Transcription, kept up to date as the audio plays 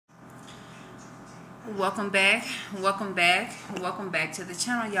Welcome back, welcome back, welcome back to the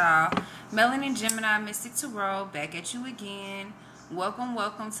channel, y'all. Melanin Gemini Mystic Tarot back at you again. Welcome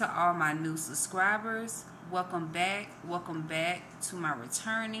to all my new subscribers. Welcome back to my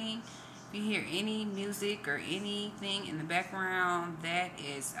returning. If you hear any music or anything in the background, that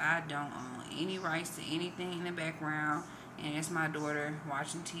is, I don't own any rights to anything in the background, and it's my daughter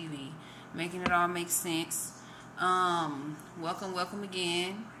watching TV, making it all make sense. Welcome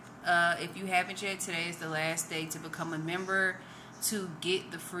again. If you haven't yet, today is the last day to become a member to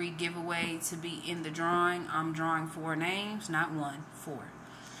get the free giveaway to be in the drawing. I'm drawing 4 names, not 1, 4.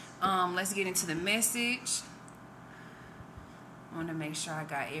 Let's get into the message. I want to make sure I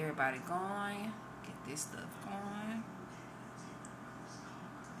got everybody going. Get this stuff going.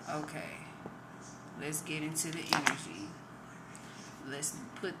 Okay. Let's get into the energy. Let's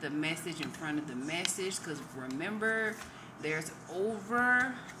put the message in front of the message, because remember, there's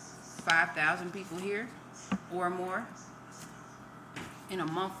over 5,000 people here or more in a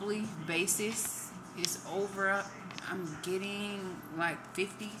monthly basis. It's over, I'm getting like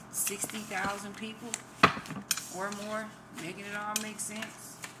 50, 60,000 people or more, making it all make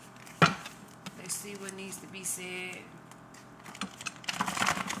sense. Let's see what needs to be said.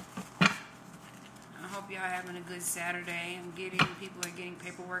 I hope y'all having a good Saturday. People are getting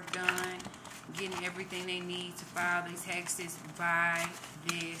paperwork done, getting everything they need to file these taxes by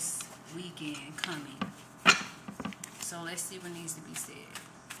this weekend coming. So let's see what needs to be said.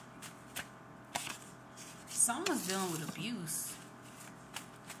 Someone's dealing with abuse.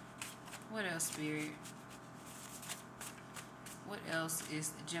 What else, Spirit? What else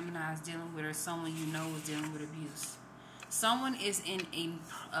is the Gemini's dealing with, or someone you know is dealing with abuse? Someone is in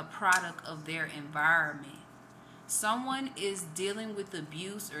a product of their environment. Someone is dealing with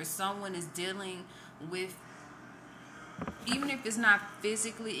abuse, or someone is dealing with, even if it's not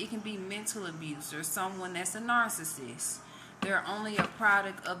physically, it can be mental abuse, or someone that's a narcissist. They're only a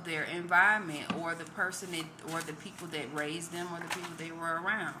product of their environment, or the person that, or the people that raised them, or the people they were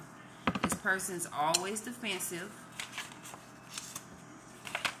around. This person's always defensive.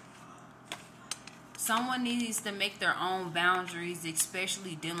 Someone needs to make their own boundaries,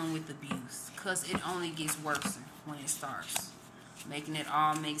 especially dealing with abuse, because it only gets worse when it starts. Making it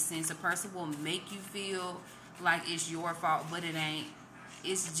all make sense. A person will make you feel like it's your fault, but it ain't.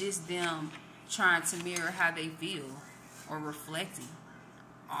 It's just them trying to mirror how they feel, or reflecting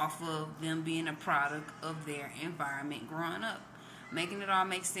off of them being a product of their environment growing up. Making it all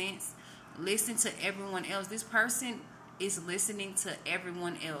make sense. Listen to everyone else. This person is listening to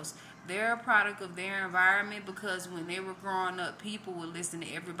everyone else. They're a product of their environment, because when they were growing up, people would listen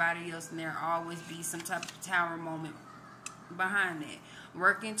to everybody else, and there always be some type of tower moment behind that.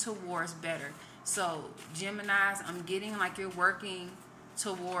 Working towards better. So, Geminis, I'm getting like you're working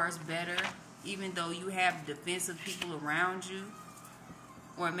towards better, even though you have defensive people around you.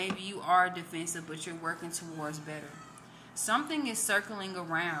 Or maybe you are defensive, but you're working towards better. Something is circling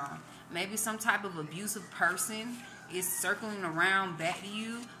around. Maybe some type of abusive person is circling around back to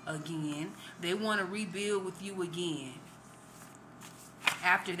you again. They want to rebuild with you again.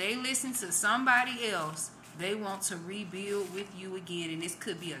 After they listen to somebody else, they want to rebuild with you again. And this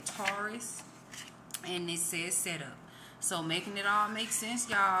could be a Taurus. And it says setup. So making it all make sense,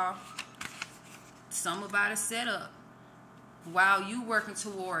 y'all. Something about a setup. While you working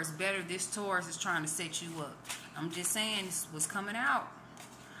towards better, this Taurus is trying to set you up. I'm just saying, this was coming out.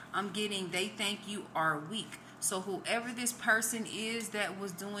 I'm getting, they think you are weak. So whoever this person is that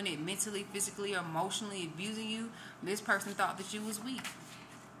was doing it mentally, physically, emotionally abusing you, this person thought that you was weak.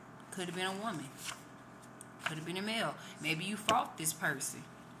 Could have been a woman. Could have been a male. Maybe you fought this person.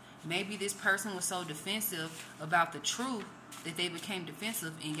 Maybe this person was so defensive about the truth that they became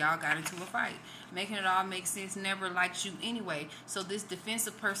defensive and y'all got into a fight. Making it all make sense. Never liked you anyway. So this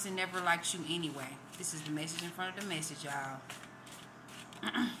defensive person never liked you anyway. This is the message in front of the message, y'all.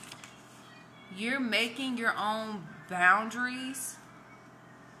 You're making your own boundaries.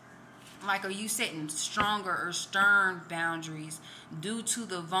 Like, are you setting stronger or stern boundaries due to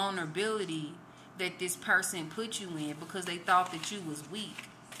the vulnerability that this person put you in, because they thought that you was weak.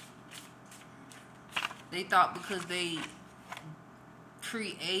 They thought because they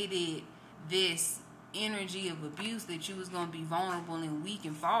created this energy of abuse that you was going to be vulnerable and weak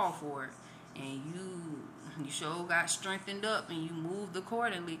and fall for it. And you sure got strengthened up and you moved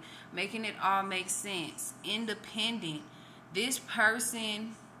accordingly. Making it all make sense. Independent. This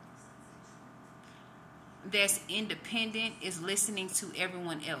person that's independent is listening to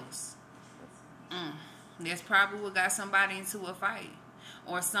everyone else. That's probably what got somebody into a fight.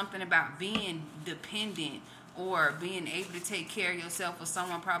 Or something about being dependent or being able to take care of yourself, or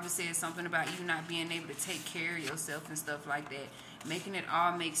someone probably said something about you not being able to take care of yourself and stuff like that, making it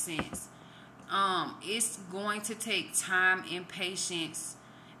all make sense. It's going to take time and patience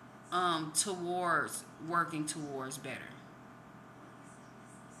towards working towards better.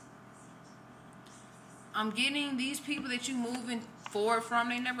 I'm getting these people that you moving forward from,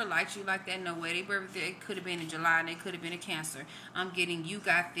 they never liked you like that, no way. They birthday could have been in July and they could have been a Cancer. I'm getting you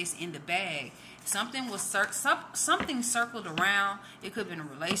got this in the bag. Something was something circled around. It could have been a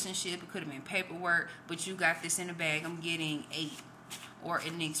relationship, it could have been paperwork, but you got this in the bag. I'm getting 8 or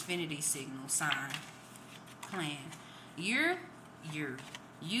an Xfinity signal sign. Plan.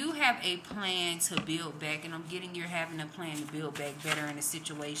 You have a plan to build back, and I'm getting you're having a plan to build back better in a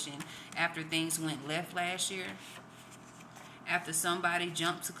situation after things went left last year. After somebody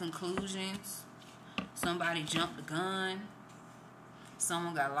jumped to conclusions, somebody jumped the gun,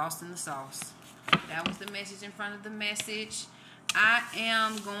 someone got lost in the sauce. That was the message in front of the message. I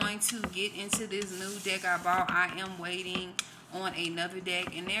am going to get into this new deck I bought. I am waiting on another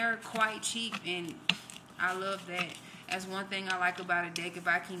deck, and they're quite cheap, and I love that. That's one thing I like about a deck. If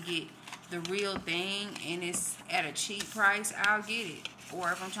I can get the real thing and it's at a cheap price, I'll get it. Or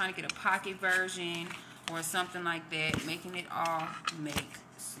if I'm trying to get a pocket version or something like that, making it all make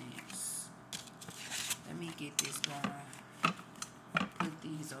sense. Let me get this going. Put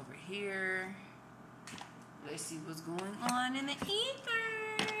these over here. Let's see what's going on in the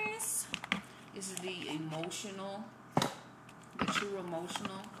ethers. This is the emotional, the true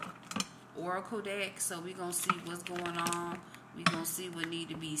emotional oracle deck. So we're going to see what's going on. We're going to see what need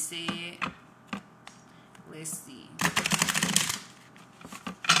to be said. Let's see.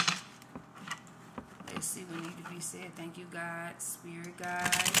 Let's see what need to be said. Thank you, God, spirit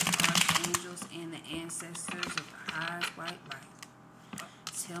guides, archangels, and the ancestors of the highest white light.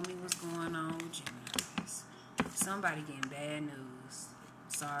 Tell me what's going on with Geminis. Somebody getting bad news.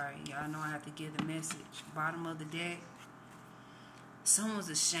 Sorry, y'all know I have to give the message. Bottom of the deck. Someone's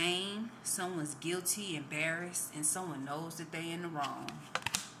ashamed, someone's guilty, embarrassed, and someone knows that they're in the wrong.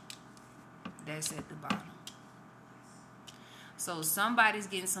 That's at the bottom. So somebody's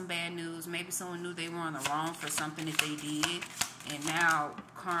getting some bad news. Maybe someone knew they were on the wrong for something that they did, and now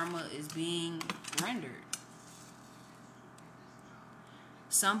karma is being rendered.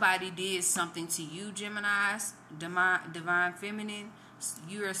 Somebody did something to you, Geminis, divine feminine.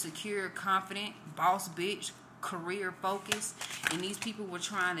 You're a secure, confident, boss bitch, career focused, and these people were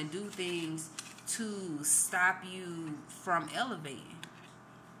trying to do things to stop you from elevating.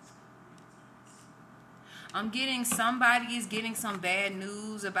 I'm getting somebody is getting some bad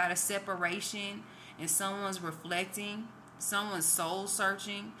news about a separation, and someone's reflecting, someone's soul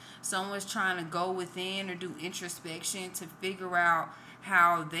searching, someone's trying to go within or do introspection to figure out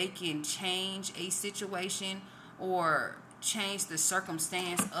how they can change a situation or change the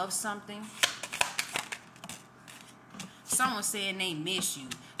circumstance of something. Someone saying they miss you.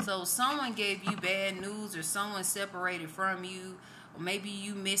 So someone gave you bad news, or someone separated from you, or maybe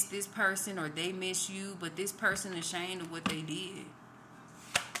you miss this person or they miss you, but this person is ashamed of what they did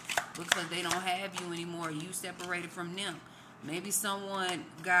because they don't have you anymore. You separated from them. Maybe someone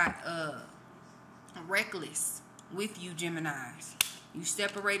got reckless with you, Geminis. You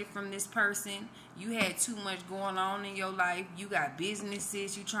separated from this person. You had too much going on in your life. You got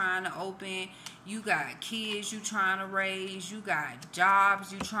businesses you trying to open. You got kids you trying to raise. You got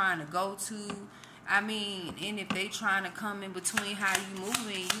jobs you trying to go to. I mean, and if they trying to come in between how you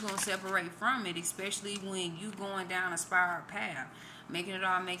moving, you going to separate from it, especially when you going down a spiral path. Making it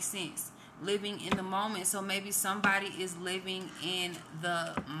all make sense. Living in the moment. So maybe somebody is living in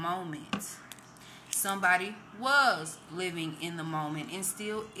the moment. Somebody was living in the moment and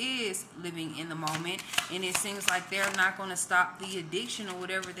still is living in the moment, and it seems like they're not going to stop the addiction or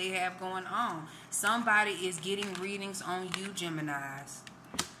whatever they have going on. Somebody is getting readings on you, Geminis.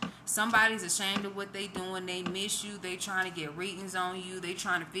 Somebody's ashamed of what they doing. They miss you. They trying to get readings on you. They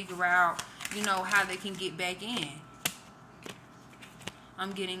trying to figure out, you know, how they can get back in.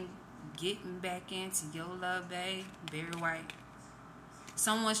 I'm getting back into your love, babe. Very white.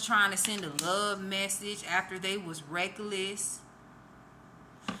 Someone's trying to send a love message after they was reckless.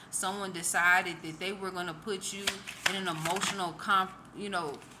 Someone decided that they were going to put you in an emotional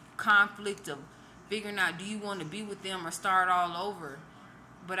conflict of figuring out, do you want to be with them or start all over?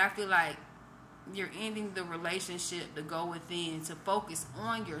 But I feel like you're ending the relationship to go within, to focus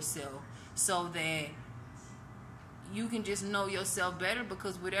on yourself so that you can just know yourself better,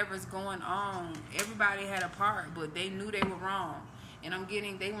 because whatever's going on, everybody had a part, but they knew they were wrong. And I'm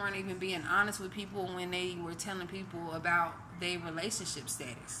getting they weren't even being honest with people when they were telling people about their relationship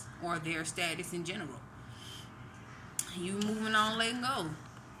status or their status in general. You moving on, letting go.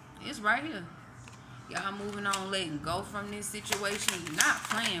 It's right here. Y'all moving on, letting go from this situation. You're not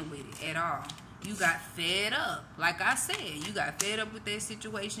playing with it at all. You got fed up. Like I said, you got fed up with that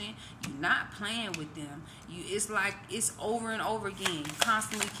situation. You're not playing with them. It's like it's over and over again. You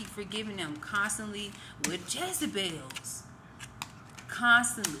constantly keep forgiving them. Constantly with Jezebels.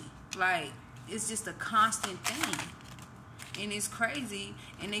 Constantly. Like, it's just a constant thing. And it's crazy.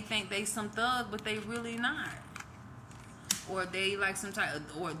 And they think they some thug, but they really not. Or they like some type,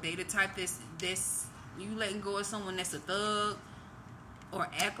 or they the type that's you letting go of someone that's a thug, or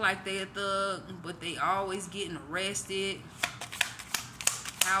act like they a thug, but they always getting arrested.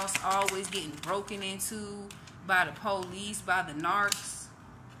 House always getting broken into by the police, by the narcs.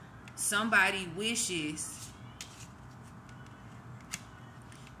 Somebody wishes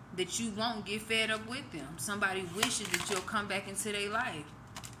that you won't get fed up with them. Somebody wishes that you'll come back into their life.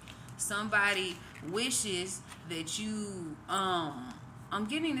 Somebody wishes that you, I'm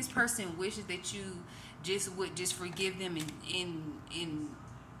getting this person wishes that you would just forgive them and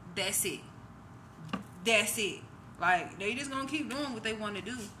that's it. That's it. Like, they just gonna keep doing what they want to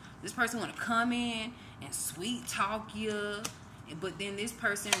do. This person want to come in and sweet talk you, but then this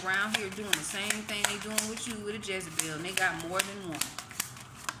person around here doing the same thing they doing with you with a Jezebel, and they got more than one.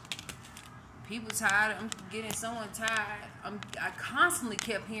 People tired. I'm getting someone tired. I constantly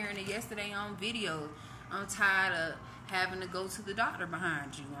kept hearing it yesterday on video. I'm tired of having to go to the doctor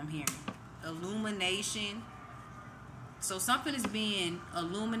behind you. I'm hearing illumination. So something is being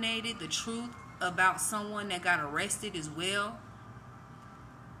illuminated. The truth about someone that got arrested as well.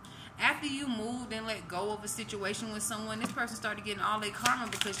 After you moved and let go of a situation with someone, this person started getting all their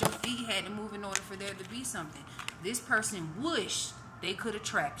karma because your feet had to move in order for there to be something. This person wished they could have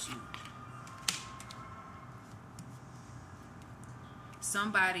trapped you.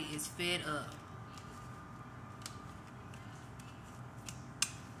 Somebody is fed up.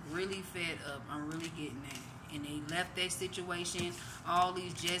 Really fed up. I'm really getting that. And they left that situation. All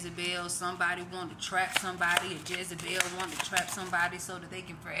these Jezebels. Somebody wanted to trap somebody. A Jezebel wanted to trap somebody so that they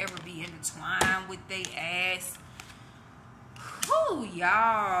can forever be intertwined with their ass. Whew,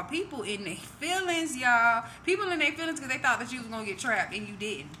 y'all. People in their feelings, y'all. People in their feelings because they thought that you was going to get trapped and you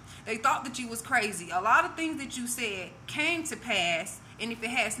didn't. They thought that you was crazy. A lot of things that you said came to pass. And if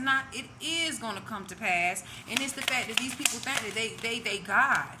it has not, it is going to come to pass. And it's the fact that these people think that they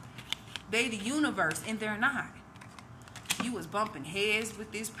God. They the universe, and they're not. You was bumping heads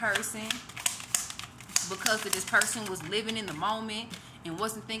with this person because of this person was living in the moment and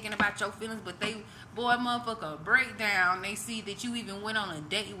wasn't thinking about your feelings. But they, boy, motherfucker, break down. They see that you even went on a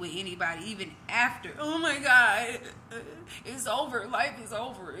date with anybody even after. Oh my God, it's over. Life is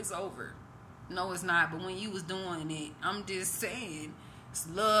over. It's over. No, it's not. But when you was doing it, I'm just saying. It's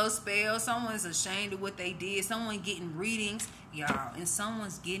love spell. Someone's ashamed of what they did. Someone getting readings, y'all, and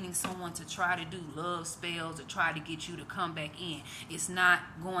someone's getting someone to try to do love spells or try to get you to come back in. It's not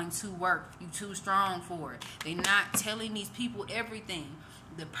going to work. You too strong for it. They're not telling these people everything.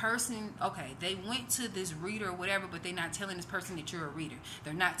 The person, okay, they went to this reader or whatever, but they're not telling this person that you're a reader.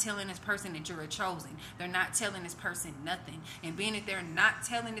 They're not telling this person that you're a chosen. They're not telling this person nothing. And being that they're not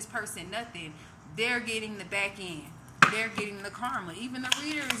telling this person nothing, they're getting the back end. They're getting the karma. Even the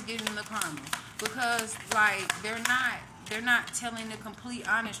reader is getting the karma because, like, they're not telling the complete,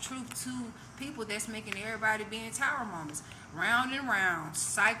 honest truth to people that's making everybody be in tower moments. Round and round,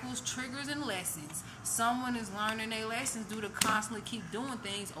 cycles, triggers, and lessons. Someone is learning their lessons due to constantly keep doing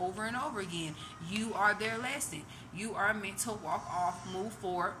things over and over again. You are their lesson. You are meant to walk off, move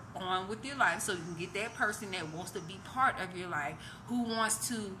forward, on with your life, so you can get that person that wants to be part of your life, who wants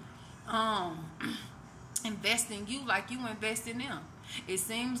to invest in you like you invest in them. It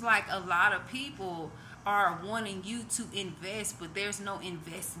seems like a lot of people are wanting you to invest, but there's no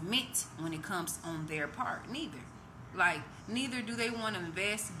investment when it comes on their part. Neither do they want to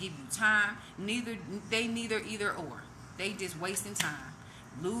invest, give you time. Neither either or. They just wasting time.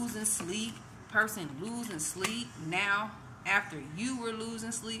 Losing sleep. Person losing sleep now after you were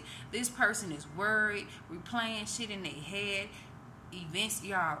losing sleep. This person is worried, replaying shit in their head. Events,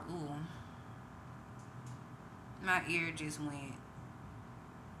 y'all, ooh. My ear just went.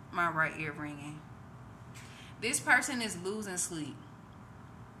 My right ear ringing. This person is losing sleep.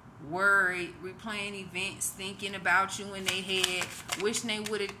 Worried, replaying events, thinking about you in their head, wishing they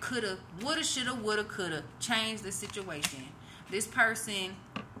woulda, coulda, woulda, coulda changed the situation. This person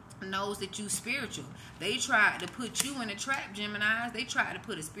knows that you spiritual. They tried to put you in a trap, Geminis. They tried to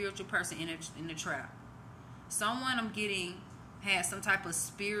put a spiritual person in a trap. Someone I'm getting has some type of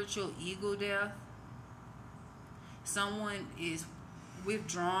spiritual ego death. Someone is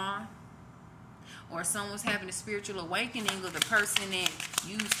withdrawn, or someone's having a spiritual awakening, or the person that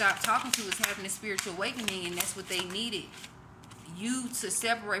you stopped talking to is having a spiritual awakening, and that's what they needed you to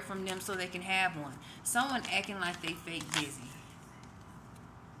separate from them so they can have one. Someone acting like they fake busy.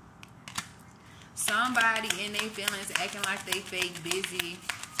 Somebody in their feelings acting like they fake busy.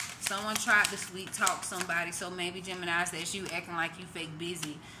 Someone tried to sweet talk somebody. So maybe Gemini, that's you acting like you fake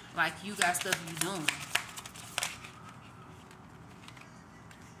busy, like you got stuff you doing.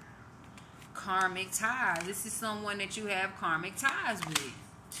 Karmic ties. This is someone that you have karmic ties with.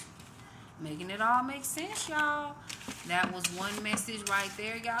 Making it all make sense, y'all. That was one message right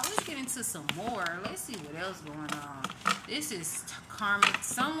there, y'all. Let's get into some more. Let's see what else going on. This is karmic.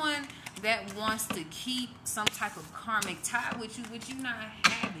 Someone that wants to keep some type of karmic tie with you, but you're not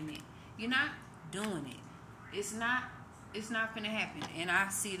having it. You're not doing it. It's not going to happen. And I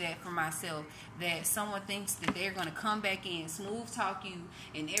see that for myself, that someone thinks that they're going to come back in, smooth talk you,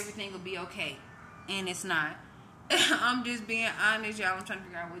 and everything will be okay. And it's not. I'm just being honest, y'all. I'm trying to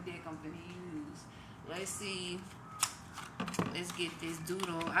figure out what deck I'm going to use. Let's see. Let's get this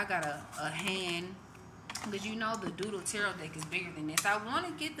doodle. I got a hand. But you know the doodle tarot deck is bigger than this. I want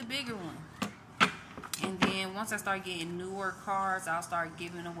to get the bigger one. And then once I start getting newer cards, I'll start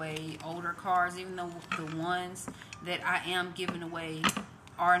giving away older cards. Even though the ones that I am giving away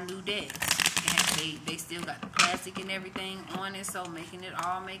are new decks. And they still got the plastic and everything on it. So making it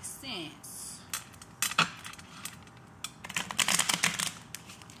all make sense.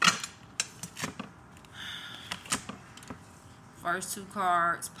 First two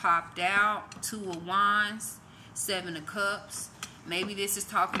cards popped out. 2 of Wands, 7 of Cups. Maybe this is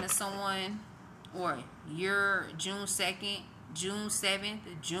talking to someone, or you're June 2nd, June 7th,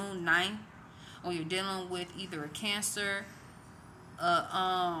 June 9th, or you're dealing with either a Cancer,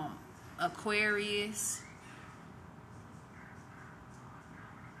 Aquarius,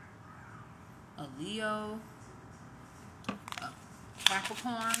 a Leo, a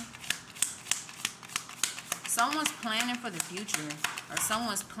Capricorn. Someone's planning for the future, or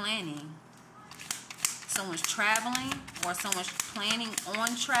someone's planning. Someone's traveling, or someone's planning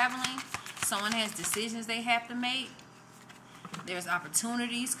on traveling. Someone has decisions they have to make. There's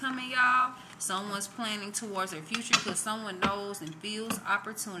opportunities coming, y'all. Someone's planning towards their future because someone knows and feels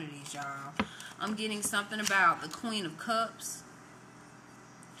opportunities, y'all. I'm getting something about the Queen of Cups.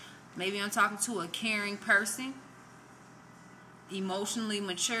 Maybe I'm talking to a caring person, emotionally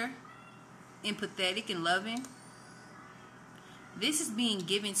mature, empathetic and loving. This is being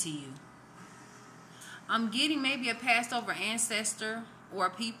given to you. I'm getting maybe a passed over ancestor or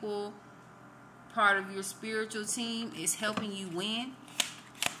people part of your spiritual team is helping you win.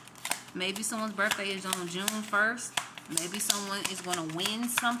 Maybe someone's birthday is on June 1st. Maybe someone is going to win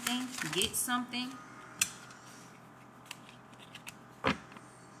something, get something.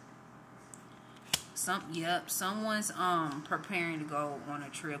 Someone's preparing to go on a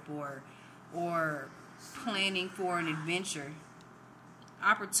trip or planning for an adventure.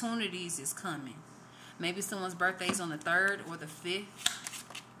 Opportunities is coming. Maybe someone's birthday is on the 3rd or the 5th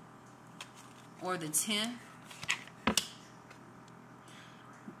or the 10th.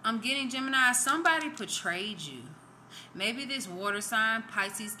 I'm getting Gemini, somebody betrayed you. Maybe this water sign,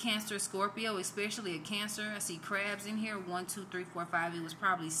 Pisces, Cancer, Scorpio, especially a Cancer. I see crabs in here. 1, 2, 3, 4, 5. It was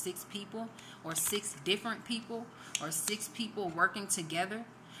probably 6 people, or 6 different people, or 6 people working together.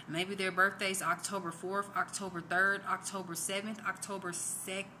 Maybe their birthday's October 4th, October 3rd, October 7th, October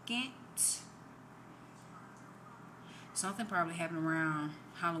 2nd. Something probably happened around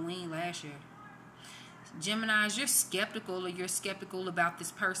Halloween last year. Geminis, you're skeptical, or you're skeptical about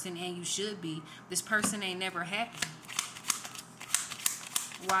this person, and you should be. This person ain't never happy.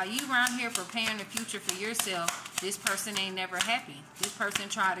 While you around here preparing the future for yourself, this person ain't never happy. This person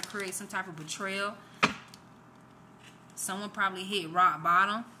tried to create some type of betrayal. Someone probably hit rock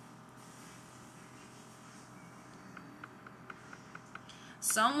bottom.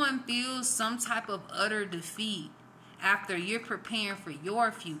 Someone feels some type of utter defeat after you're preparing for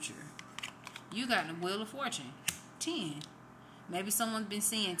your future. You got the Wheel of Fortune. 10. Maybe someone's been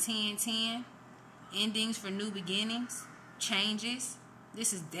seeing 10, 10. Endings for new beginnings. Changes.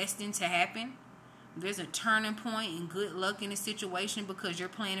 This is destined to happen. There's a turning point and good luck in a situation because you're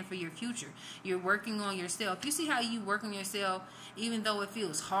planning for your future. You're working on yourself. You see how you work on yourself, even though it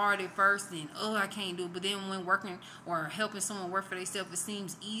feels hard at first and, oh, I can't do it. But then when working or helping someone work for themselves, it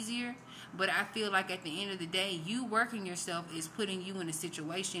seems easier. But I feel like at the end of the day, you working yourself is putting you in a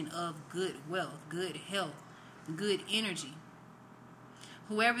situation of good wealth, good health, good energy.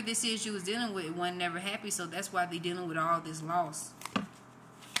 Whoever this is you was dealing with wasn't never happy, so that's why they're dealing with all this loss.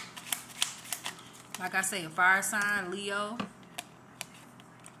 Like I say, a fire sign, Leo,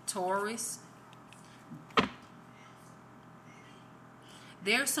 Taurus,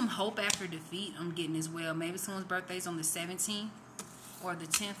 There's some hope after defeat I'm getting as well. Maybe someone's birthday is on the 17th or the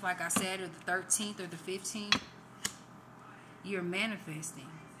 10th, like I said, or the 13th or the 15th. You're manifesting.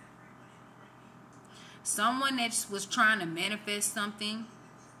 Someone that was trying to manifest something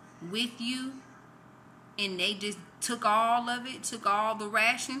with you and they just took all of it, took all the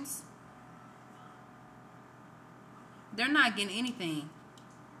rations, they're not getting anything.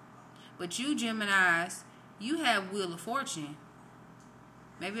 But you Geminis, you have Wheel of Fortune.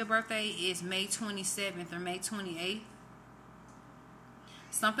 Maybe your birthday is May 27th or May 28th.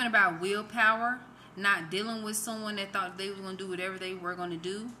 Something about willpower, not dealing with someone that thought they were going to do whatever they were going to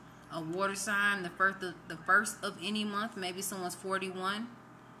do. A water sign, the first of any month. Maybe someone's 41.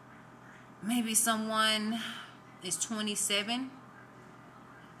 Maybe someone is 27.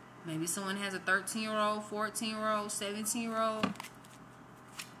 Maybe someone has a 13-year-old, 14-year-old, 17-year-old. I'm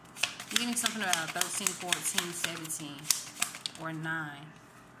getting something about 13, 14, 17, or 9.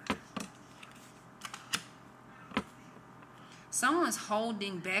 Someone's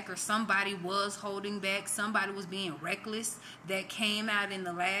holding back, or somebody was holding back. Somebody was being reckless. That came out in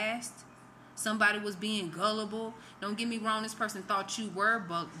the last. Somebody was being gullible. Don't get me wrong, this person thought you were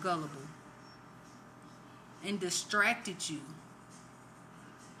gullible and distracted you.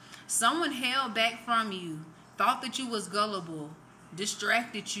 Someone held back from you, thought that you was gullible,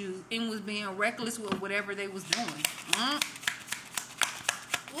 distracted you, and was being reckless with whatever they was doing.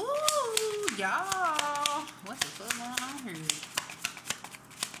 Ooh, y'all. What the fuck going on here?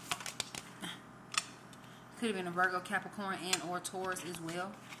 Could have been a Virgo, Capricorn, and or Taurus as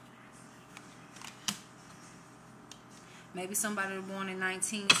well. Maybe somebody was born in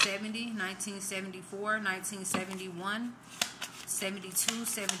 1970, 1974, 1971, 72,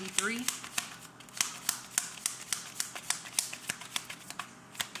 73.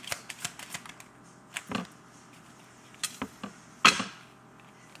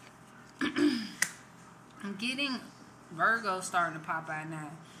 I'm getting Virgo starting to pop out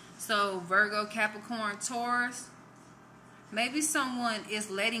now. So Virgo, Capricorn, Taurus. Maybe someone is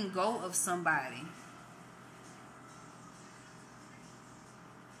letting go of somebody.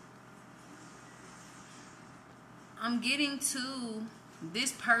 I'm getting to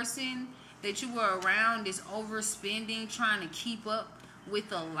this person that you were around is overspending, trying to keep up with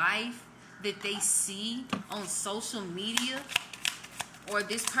the life that they see on social media. Or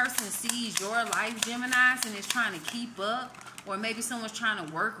this person sees your life, Geminis, and is trying to keep up. Or maybe someone's trying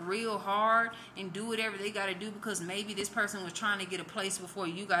to work real hard and do whatever they got to do because maybe this person was trying to get a place before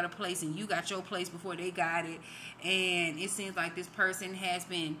you got a place and you got your place before they got it. And it seems like this person has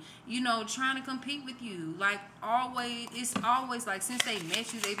been, you know, trying to compete with you. Like always, it's always like since they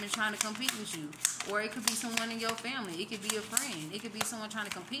met you, they've been trying to compete with you. Or it could be someone in your family. It could be a friend. It could be someone trying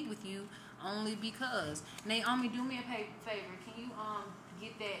to compete with you only because. Naomi, do me a favor. Can you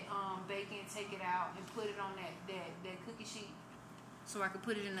get that bacon, take it out, and put it on that cookie sheet so I can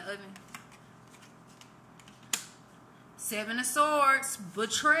put it in the oven? 7 of Swords,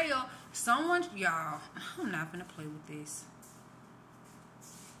 betrayal. Someone, y'all, I'm not gonna play with this.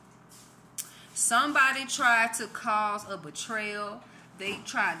 Somebody tried to cause a betrayal. They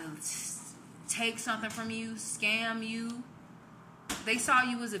tried to take something from you, scam you. They saw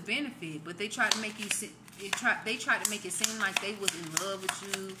you as a benefit, but they tried to make you they tried to make it seem like they was in love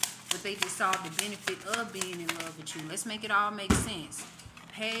with you, but they just saw the benefit of being in love with you. Let's make it all make sense.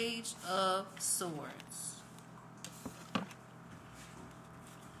 Page of Swords.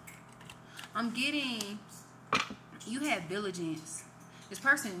 I'm getting, you had diligence. This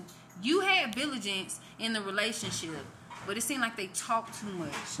person, you had diligence in the relationship, but it seemed like they talked too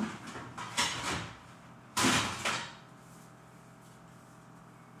much.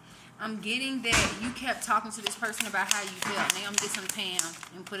 I'm getting that you kept talking to this person about how you felt. Now I'm going to get some Pam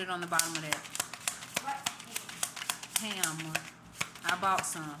and put it on the bottom of that. What? Pam. I bought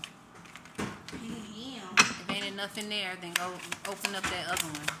some. If ain't enough in there, then go open up that other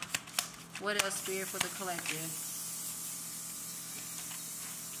one. What else, Spirit, for the collective?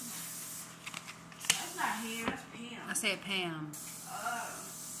 That's not here. That's Pam. I said Pam.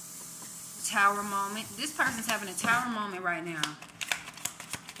 Tower moment. This person's having a tower moment right now.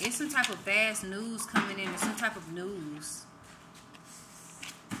 It's some type of fast news coming in. It's some type of news.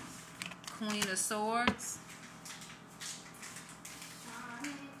 Queen of Swords.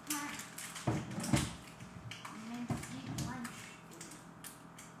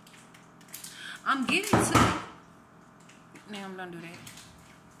 I'm getting to... Now I'm gonna do that.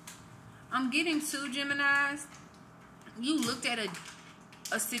 I'm getting to, Geminis. You looked at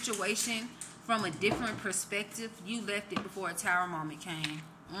a situation from a different perspective. You left it before a tower moment came.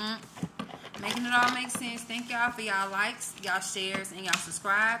 Making it all make sense. Thank y'all for y'all likes, y'all shares, and y'all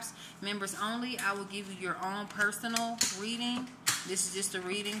subscribes. Members only, I will give you your own personal reading. This is just a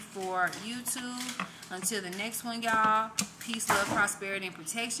reading for YouTube. Until the next one, y'all. Peace, love, prosperity, and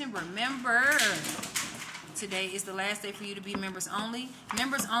protection. Remember, today is the last day for you to be members only.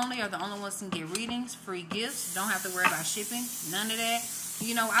 Members only are the only ones who can get readings, free gifts. Don't have to worry about shipping. None of that.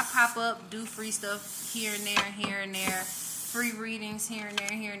 You know, I pop up, do free stuff here and there, here and there. Free readings here and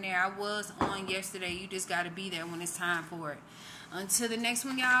there, here and there. I was on yesterday. You just got to be there when it's time for it. Until the next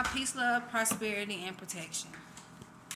one, y'all. Peace, love, prosperity, and protection.